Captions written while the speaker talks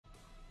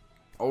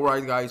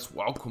Alright guys,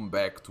 welcome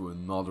back to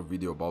another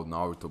video about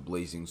Naruto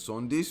Blazing. So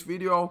in this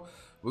video,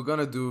 we're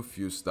gonna do a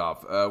few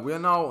stuff. We are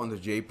now on the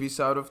JP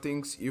side of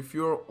things. If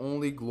you're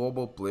only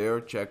global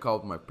player, check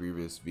out my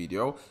previous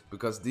video,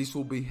 because this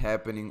will be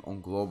happening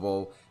on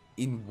global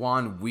in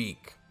 1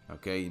 week.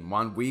 Okay, in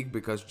 1 week,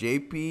 because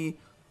JP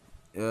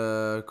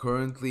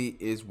currently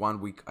is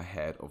 1 week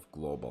ahead of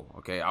global.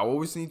 Okay, I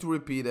always need to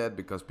repeat that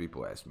because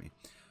people ask me.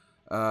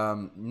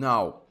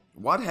 Now,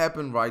 what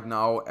happened right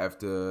now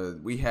after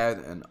we had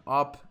an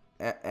app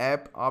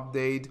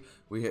update?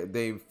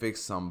 They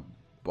fixed some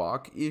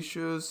bug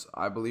issues.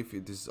 I believe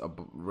it is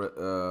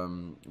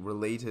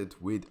related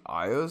with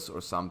iOS or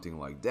something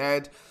like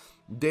that.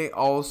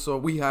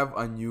 We have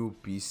a new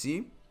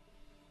PC.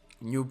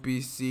 New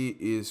PC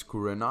is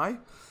Kurenai.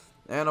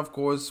 And of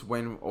course,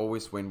 when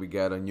we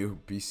get a new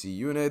PC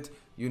unit,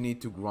 you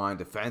need to grind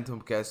the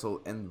Phantom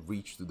Castle and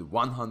reach to the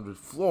 100th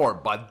floor.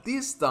 But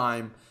this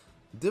time,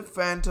 the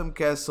Phantom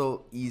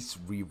Castle is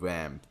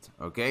revamped.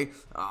 Okay,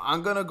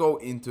 I'm gonna go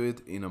into it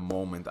in a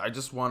moment. I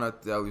just wanna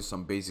tell you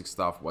some basic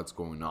stuff what's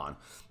going on.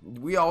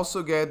 We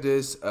also get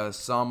this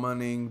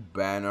summoning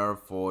banner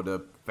for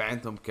the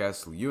Phantom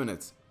Castle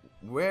units,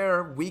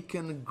 where we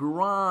can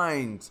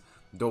grind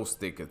those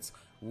tickets.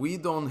 We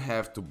don't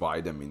have to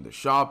buy them in the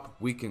shop,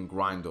 we can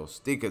grind those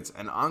tickets,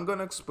 and I'm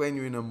gonna explain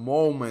you in a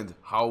moment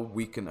how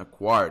we can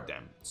acquire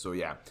them. So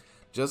yeah,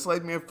 just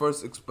let me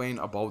first explain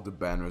about the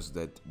banners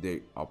that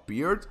they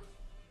appeared,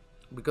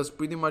 because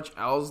pretty much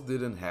else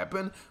didn't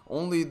happen.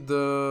 Only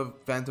the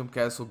Phantom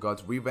Castle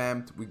got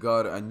revamped. We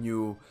got a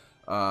new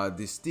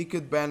this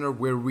ticket banner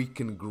where we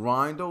can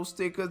grind those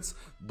tickets.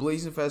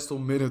 Blazing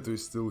Festival Minato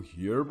is still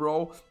here,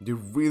 bro. They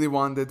really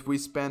want that we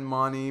spend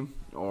money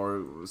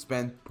or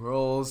spend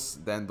pearls,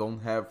 then don't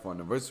have for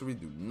anniversary,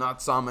 do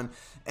not summon.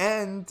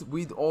 And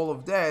with all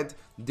of that,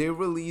 they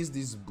released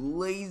this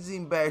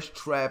Blazing Bash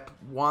Trap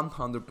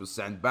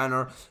 100%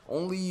 banner.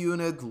 Only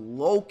unit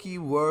low-key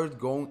word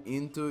going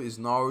into is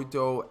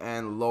Naruto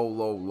and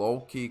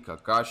low-key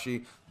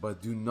Kakashi,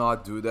 but do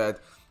not do that.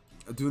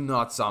 Do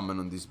not summon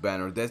on this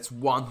banner. That's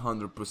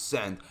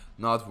 100%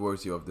 not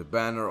worthy of the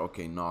banner.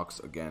 Okay, Nox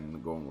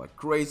again going like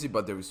crazy,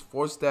 but there is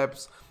 4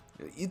 steps.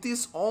 It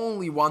is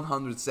only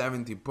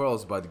 170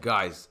 pearls, but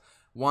guys,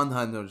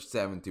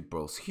 170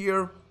 pearls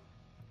here,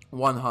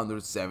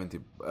 170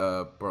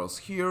 pearls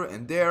here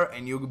and there,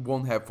 and you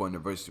won't have for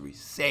anniversary.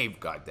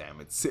 Save,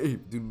 goddammit,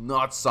 save. Do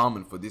not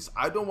summon for this.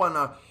 I don't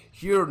wanna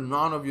hear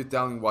none of you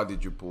telling what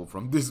did you pull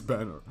from this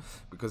banner,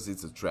 because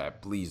it's a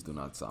trap. Please do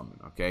not summon,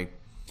 okay?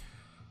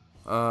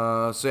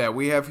 So yeah,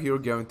 we have here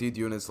guaranteed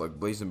units like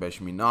Blazing Bash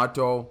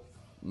Minato,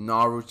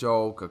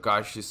 Naruto,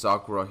 Kakashi,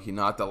 Sakura,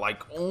 Hinata.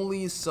 Like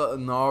only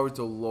Naruto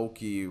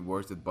low-key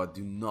worth it, but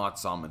do not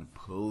summon,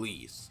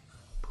 please.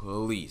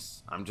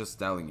 Please, I'm just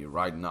telling you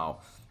right now.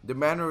 The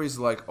banner is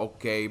like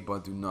okay,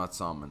 but do not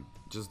summon.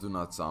 Just do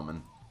not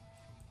summon.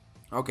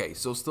 Okay,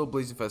 so still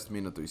Blazing Fest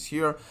Minato is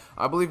here.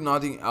 I believe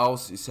nothing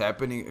else is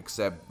happening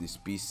except this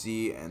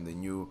PC and the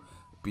new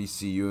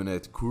PC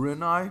unit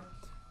Kurenai.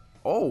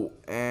 Oh,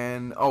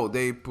 and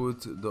they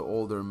put the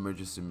older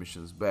emergency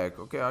missions back.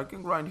 Okay, I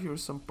can grind here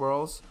some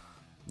pearls.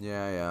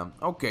 Yeah.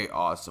 Okay,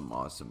 awesome.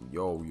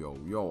 Yo,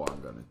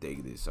 I'm gonna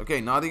take this. Okay,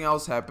 nothing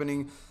else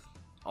happening.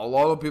 A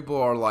lot of people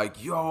are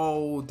like,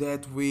 yo,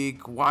 that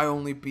week, why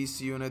only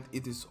PC unit?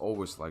 It is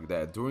always like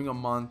that. During a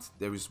month,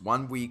 there is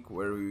 1 week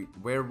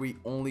where we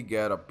only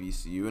get a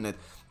PC unit.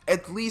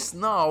 At least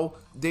now,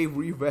 they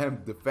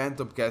revamped the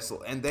Phantom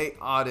Castle and they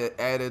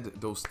added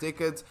those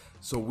tickets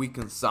so we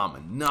can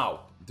summon.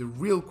 Now, the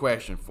real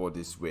question for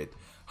this vid,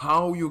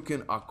 how you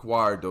can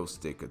acquire those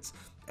tickets.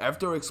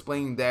 After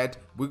explaining that,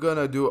 we're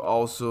gonna do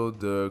also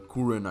the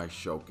Kurenai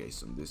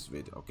showcase on this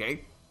vid,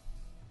 okay?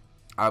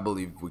 I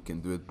believe we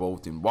can do it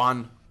both in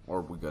one,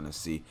 or we're gonna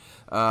see.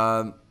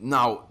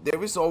 Now,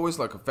 there is always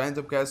like a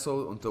Phantom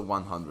Castle until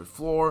 100th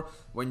floor.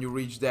 When you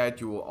reach that,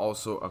 you will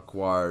also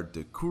acquire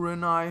the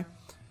Kurenai.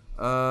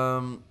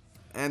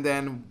 And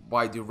then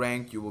by the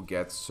rank you will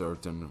get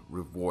certain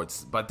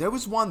rewards. But there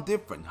is one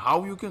different,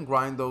 how you can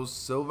grind those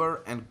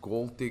silver and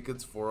gold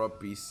tickets for a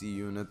PC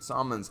unit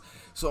summons.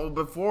 So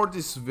before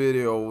this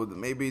video,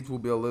 maybe it will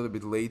be a little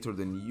bit later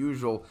than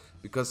usual,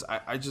 because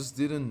I just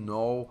didn't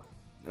know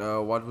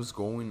what was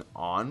going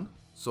on.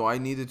 So I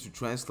needed to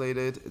translate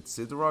it,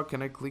 etc.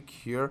 Can I click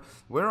here?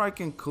 Where I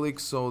can click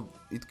so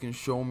it can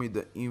show me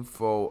the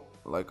info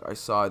like I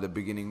saw at the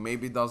beginning.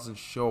 Maybe it doesn't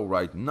show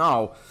right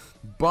now,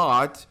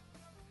 but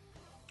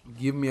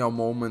give me a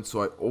moment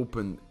so I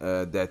open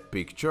that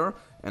picture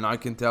and I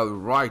can tell you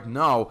right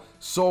now.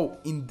 So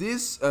in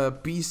this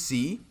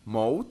PC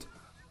mode,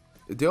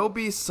 there'll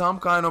be some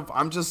kind of,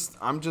 I'm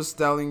just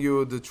telling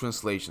you the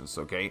translations,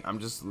 okay? I'm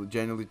just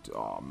genuinely,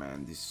 oh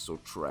man, this is so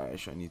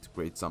trash. I need to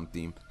create some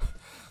theme.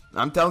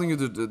 I'm telling you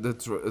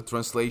the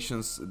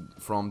translations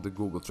from the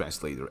Google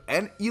Translator.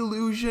 An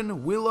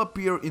illusion will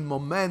appear in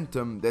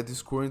momentum that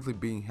is currently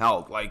being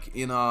held, like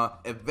in a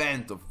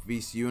event of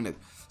this unit.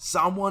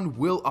 Someone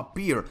will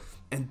appear,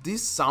 and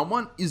this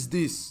someone is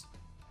this.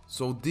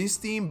 So this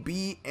team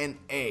B and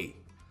A.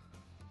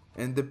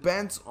 and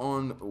depends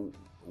on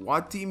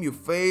what team you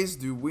face,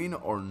 do you win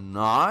or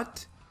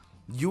not,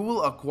 you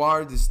will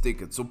acquire this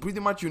ticket. So pretty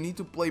much you need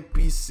to play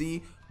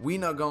PC,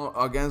 win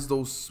against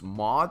those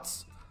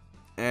mods,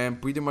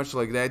 and pretty much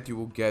like that you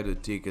will get the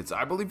tickets.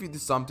 I believe it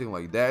is something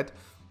like that,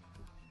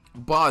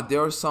 but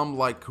there are some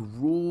like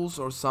rules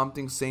or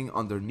something saying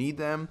underneath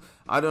them.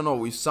 I don't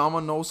know. If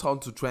someone knows how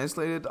to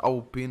translate it, I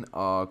will pin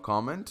a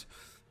comment.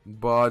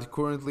 But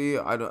currently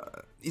I don't,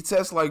 it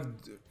says like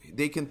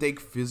they can take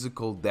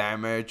physical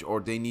damage, or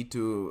they need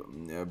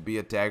to be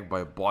attacked by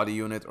a body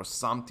unit or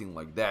something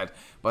like that,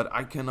 but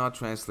I cannot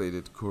translate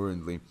it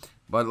currently.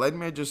 But let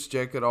me just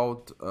check it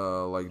out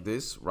like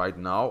this right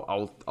now.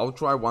 I'll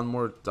try one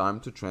more time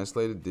to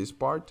translate it, this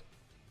part.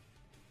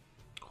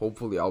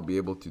 Hopefully I'll be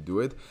able to do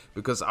it,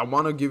 because I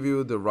want to give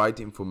you the right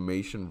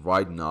information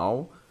right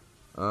now.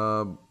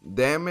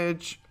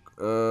 Damage,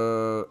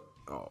 oh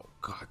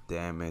god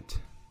damn it,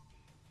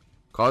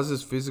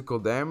 causes physical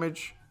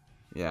damage.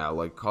 Yeah,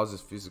 like causes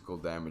physical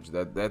damage.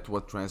 That's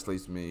what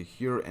translates me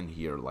here and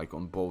here, like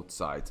on both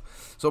sides.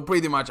 So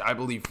pretty much I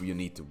believe you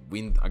need to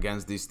win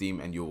against this team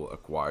and you will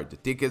acquire the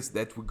tickets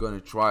that we're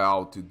gonna try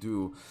out to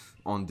do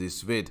on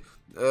this vid.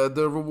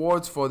 The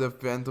rewards for the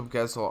Phantom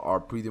Castle are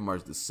pretty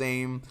much the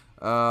same.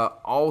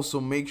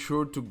 Also make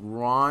sure to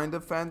grind the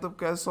Phantom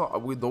Castle.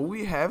 Though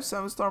we have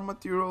 7-star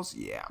materials,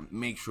 yeah,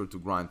 make sure to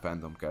grind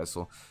Phantom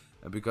Castle,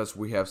 because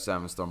we have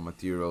 7-star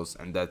materials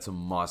and that's a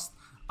must.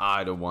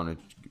 I don't want to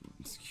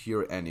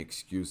hear any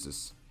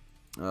excuses.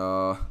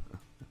 What?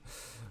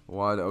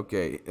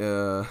 Okay.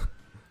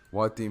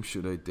 What team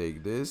should I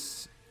take?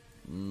 This?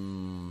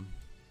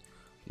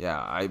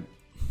 Yeah,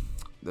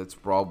 that's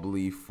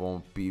probably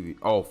from PV.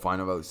 Oh,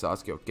 Final Valley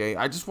Sasuke. Okay,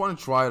 I just want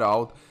to try it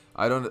out.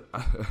 I don't.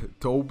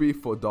 Toby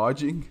for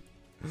dodging.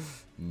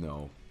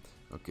 No.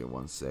 Okay,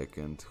 1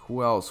 second.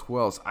 Who else? Who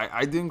else?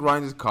 I didn't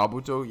grind this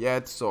Kabuto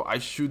yet, so I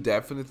should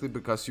definitely,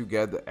 because you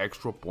get the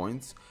extra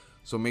points.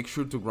 So make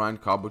sure to grind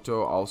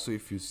Kabuto also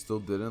if you still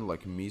didn't,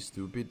 like me,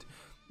 stupid.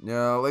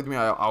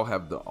 I'll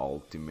have the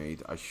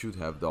ultimate. I should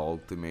have the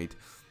ultimate.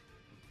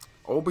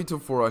 Obito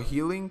for a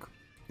healing.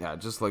 Yeah,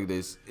 just like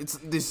this.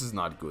 This is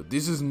not good.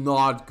 This is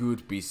not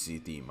good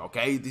PC team,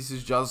 okay? This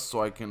is just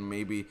so I can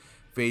maybe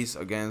face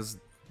against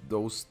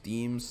those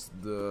teams,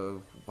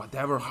 the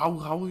whatever,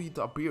 how it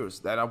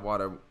appears.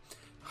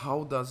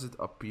 How does it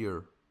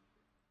appear?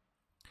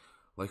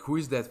 Like, who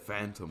is that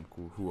phantom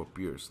who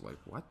appears? Like,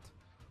 what?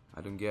 I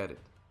don't get it.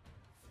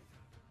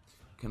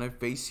 Can I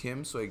face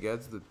him so I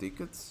get the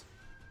tickets?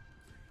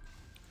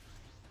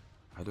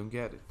 I don't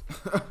get it.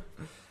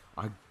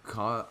 I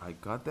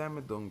goddamn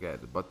it don't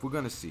get it, but we're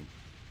gonna see.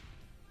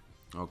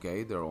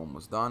 Okay, they're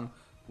almost done.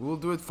 We will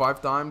do it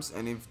 5 times,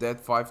 and if that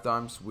 5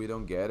 times we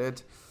don't get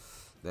it,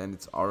 then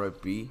it's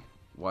RIP.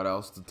 What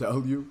else to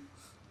tell you?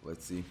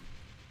 Let's see.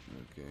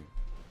 Okay.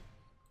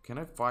 Can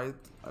I fight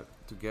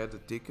to get the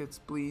tickets,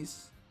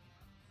 please?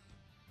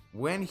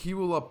 When he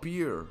will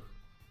appear.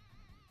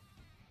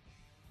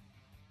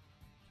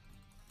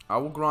 I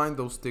will grind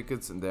those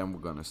tickets and then we're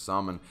gonna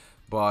summon,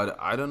 but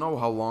I don't know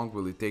how long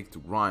will it take to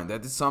grind.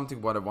 That is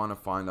something what I want to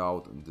find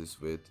out in this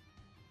vid.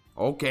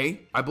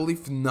 Okay, I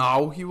believe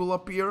now he will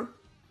appear.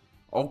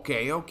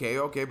 Okay,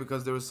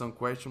 because there is some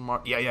question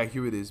mark. Yeah,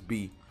 here it is,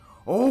 B.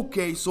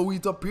 Okay, so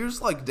it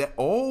appears like that.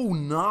 Oh,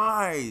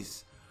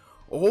 nice.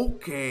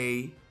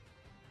 Okay,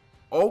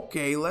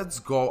 let's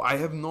go. I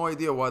have no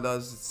idea what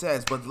does it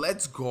says, but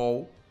let's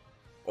go.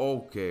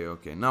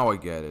 Okay, now I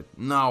get it.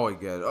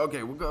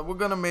 Okay, we're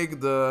gonna make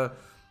the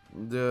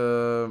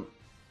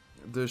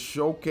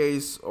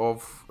showcase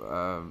of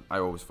I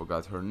always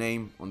forgot her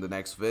name on the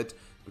next vid,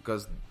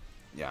 because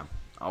yeah,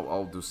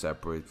 I'll do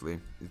separately.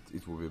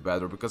 It will be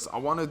better, because I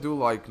want to do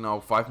like now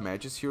 5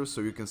 matches here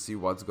so you can see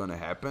what's gonna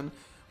happen.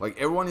 Like,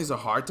 everyone is a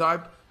hard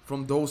type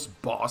from those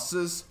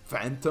bosses,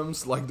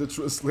 phantoms, like the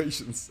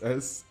translation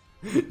says.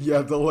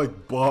 Yeah, they're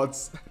like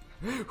bots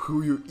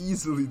who you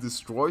easily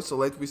destroy. So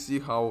let me see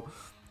how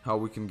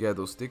we can get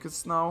those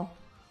tickets now.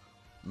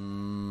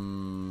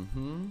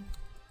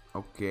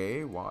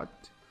 Okay,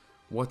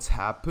 what's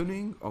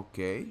happening?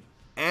 Okay,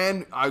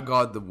 and I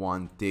got the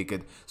 1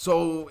 ticket.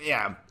 So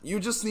yeah,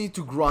 you just need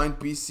to grind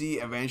PC.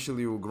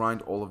 Eventually you'll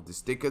grind all of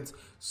these tickets.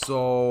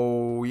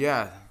 So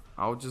yeah,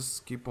 I'll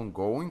just keep on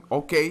going.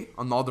 Okay,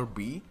 another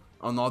B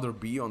on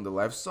the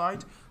left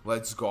side.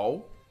 Let's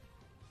go.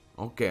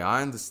 Okay,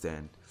 I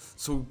understand.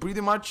 So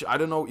pretty much, I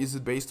don't know, is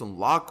it based on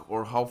luck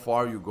or how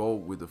far you go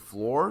with the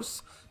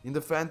floors? In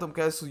the Phantom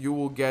Castle, you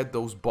will get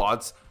those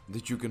bots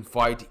that you can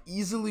fight,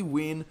 easily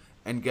win,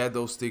 and get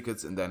those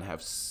tickets, and then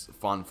have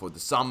fun for the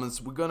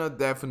summons. We're gonna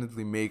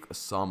definitely make a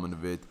summon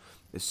of it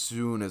as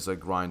soon as I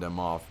grind them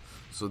off.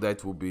 So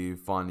that will be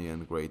funny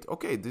and great.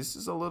 Okay, this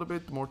is a little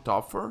bit more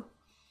tougher.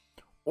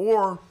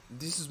 Or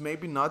this is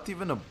maybe not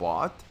even a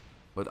bot,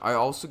 but I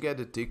also get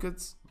the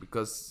tickets,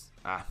 because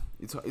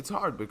it's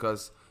hard,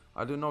 because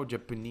I don't know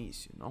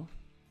Japanese, you know.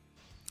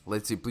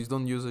 Let's see, please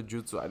don't use a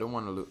jutsu. I don't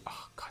want to lose.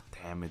 Oh, god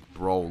damn it,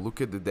 bro. Look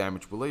at the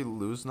damage. Will I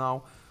lose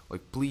now?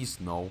 Like, please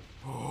no.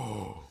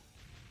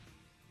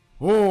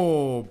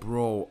 Oh,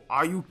 bro,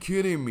 are you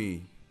kidding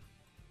me?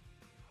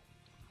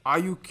 Are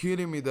you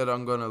kidding me that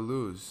I'm gonna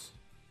lose?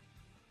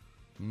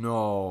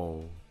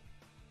 No.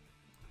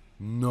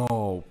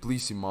 No,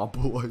 please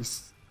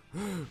immobilize.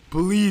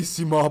 Please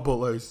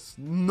immobilize.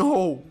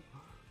 No.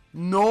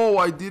 No,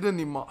 I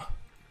didn't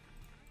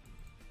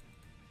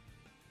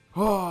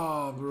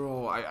Oh,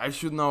 bro, I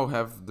should now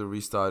have the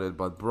restarted,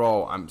 but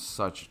bro, I'm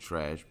such a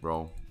trash,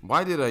 bro.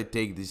 Why did I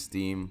take this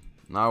team?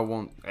 Now I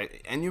won't,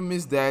 and you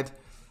missed that,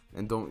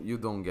 and you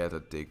don't get a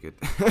ticket.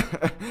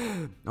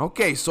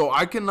 Okay, so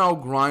I can now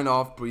grind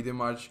off pretty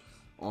much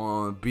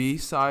on B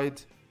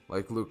side,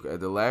 like look at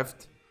the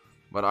left,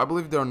 but I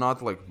believe they're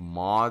not like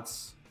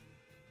mods.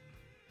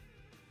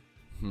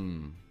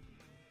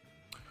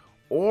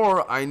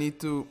 Or I need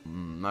to,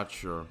 not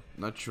sure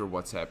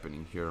what's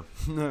happening here.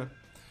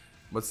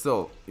 But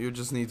still, you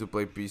just need to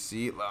play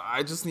PC.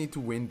 I just need to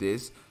win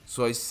this.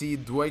 So I see,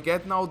 do I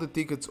get now the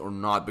tickets or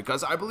not?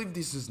 Because I believe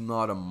this is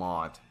not a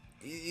mod.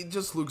 It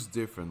just looks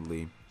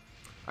differently.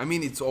 I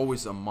mean, it's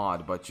always a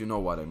mod, but you know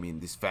what I mean.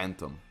 This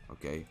phantom,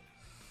 okay?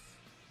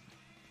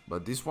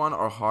 But this one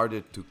are harder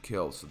to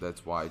kill, so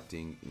that's why I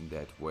think in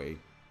that way.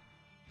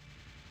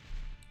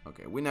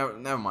 Okay, we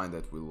never mind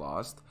that we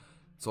lost.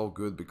 It's all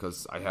good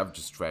because I have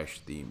just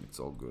trash team.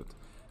 It's all good.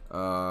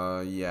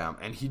 Yeah,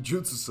 and he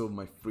jutsu sold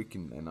my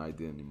freaking, and I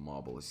didn't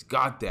immobilize.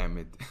 God damn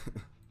it.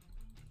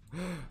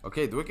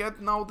 Okay, do I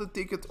get now the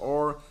ticket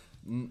or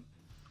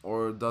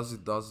does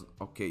it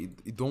okay,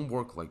 it don't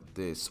work like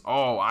this.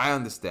 Oh, I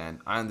understand.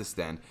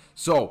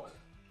 So,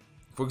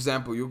 for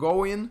example, you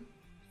go in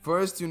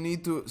first, you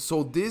need to,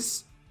 so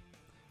this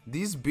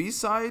B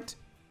side,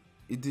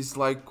 it is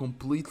like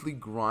completely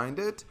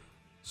grinded.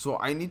 So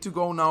I need to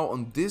go now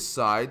on this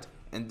side.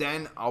 And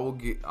then I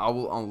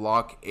will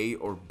unlock A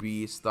or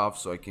B stuff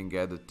so I can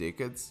get the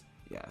tickets.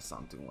 Yeah,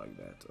 something like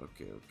that.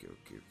 Okay.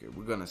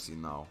 We're gonna see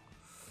now.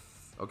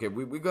 Okay,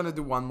 we're gonna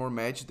do one more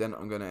match, then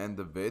I'm gonna end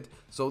the vid.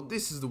 So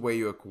this is the way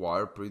you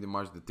acquire pretty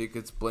much the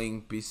tickets,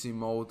 playing PC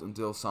mode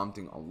until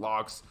something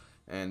unlocks,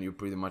 and you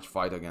pretty much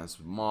fight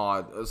against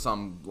mod,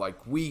 some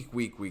like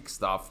weak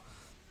stuff,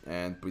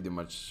 and pretty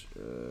much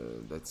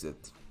that's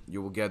it.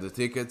 You will get the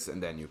tickets,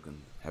 and then you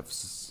can have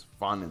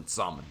fun and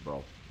summon,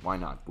 bro. Why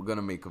not? We're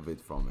gonna make a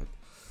vid from it.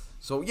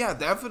 So yeah,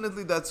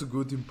 definitely that's a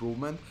good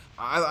improvement.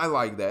 I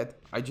like that.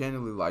 I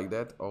genuinely like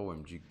that.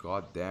 OMG,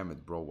 god damn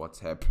it, bro.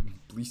 What's happening?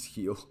 Please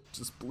heal.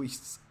 Just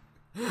please.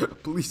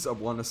 Please, I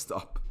wanna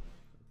stop.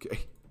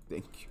 Okay,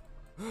 thank you.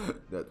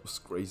 That was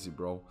crazy,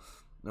 bro.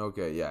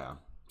 Okay, yeah.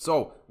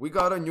 So, we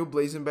got a new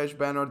Blazing Bash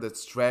banner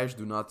that's trash.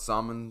 Do not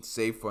summon.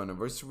 Save for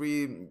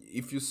anniversary.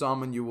 If you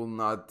summon, you will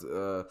not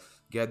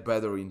get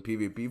better in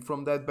PvP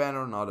from that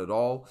banner. Not at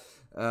all.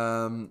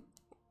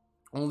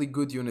 Only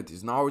good unit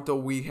is Naruto.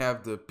 We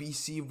have the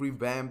PC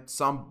revamped.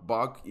 Some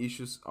bug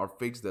issues are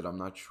fixed that I'm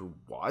not sure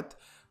what.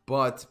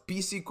 But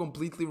PC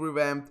completely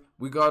revamped.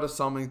 We got a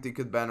summoning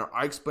ticket banner.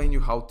 I explain you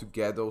how to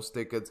get those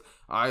tickets.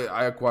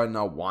 I acquired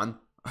now one.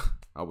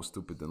 I was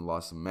stupid and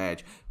lost a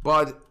match.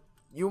 But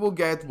you will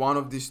get one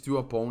of these two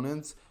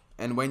opponents.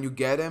 And when you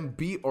get them,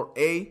 B or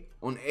A.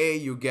 On A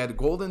you get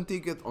golden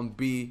ticket. On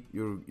B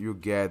you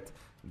get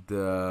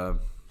the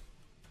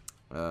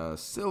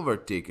silver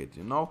ticket,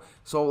 you know.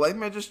 So let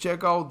me just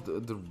check out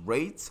the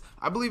rates.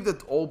 I believe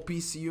that all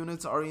PC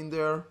units are in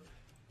there,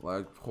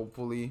 like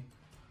hopefully.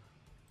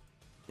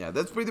 Yeah,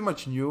 that's pretty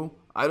much new.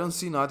 I don't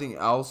see nothing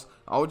else.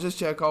 I'll just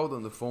check out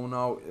on the phone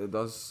now.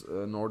 Does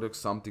Nordic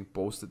something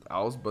posted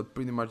else, but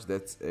pretty much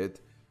that's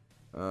it.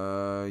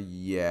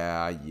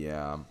 Yeah.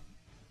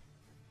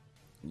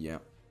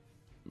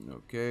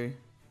 Okay.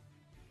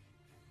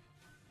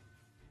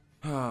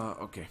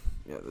 Okay,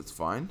 yeah, that's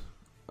fine.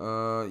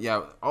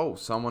 Yeah, oh,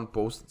 someone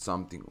posted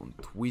something on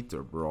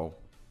Twitter, bro,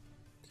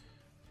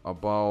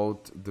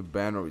 about the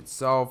banner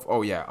itself.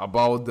 Oh yeah,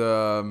 about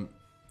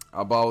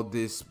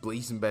this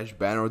Blazing Bash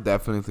banner.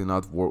 Definitely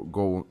not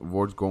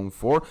worth going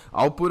for.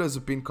 I'll put as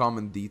a pin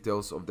comment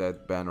details of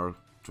that banner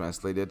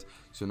translated,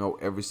 so you know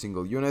every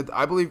single unit.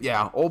 I believe,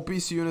 yeah, all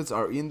PC units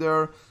are in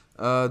there.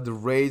 The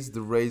raids.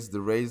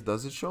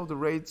 Does it show the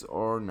raids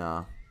or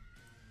nah?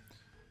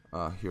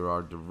 Here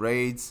are the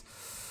raids.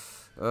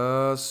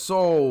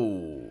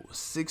 So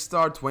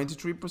 6-star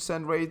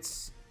 23%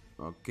 rates.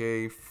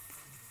 Okay,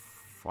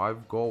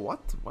 5 gold.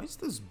 What? Why is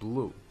this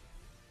blue?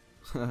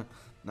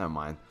 Never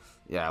mind.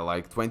 Yeah,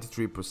 like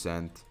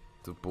 23%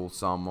 to pull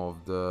some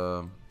of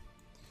the.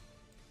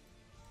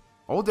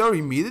 Oh, they're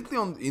immediately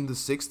in the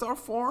 6-star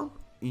form.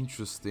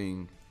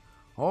 Interesting.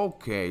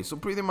 Okay, so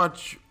pretty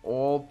much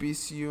all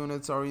PC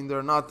units are in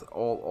there. Not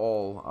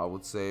all I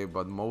would say,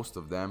 but most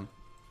of them.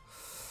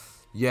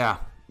 Yeah.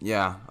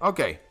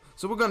 Okay.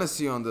 So we're gonna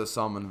see on the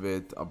summon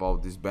vid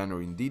about this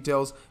banner in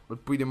details,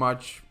 but pretty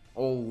much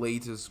all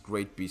latest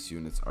great PC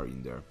units are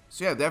in there.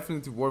 So yeah,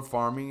 definitely worth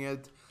farming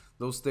it.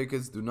 Those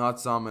tickets do not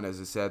summon, as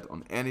I said,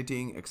 on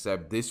anything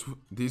except this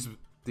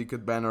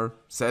ticket banner.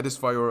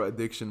 Satisfy your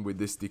addiction with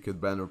this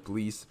ticket banner,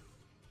 please.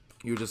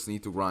 You just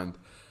need to grind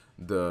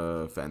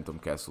the Phantom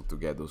Castle to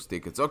get those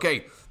tickets.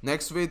 Okay,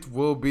 next vid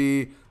will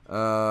be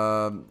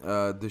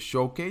the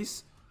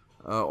showcase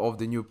of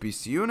the new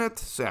PC unit.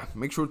 So yeah,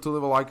 make sure to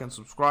leave a like and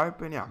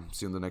subscribe, and yeah,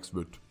 see you in the next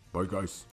vid. Bye guys.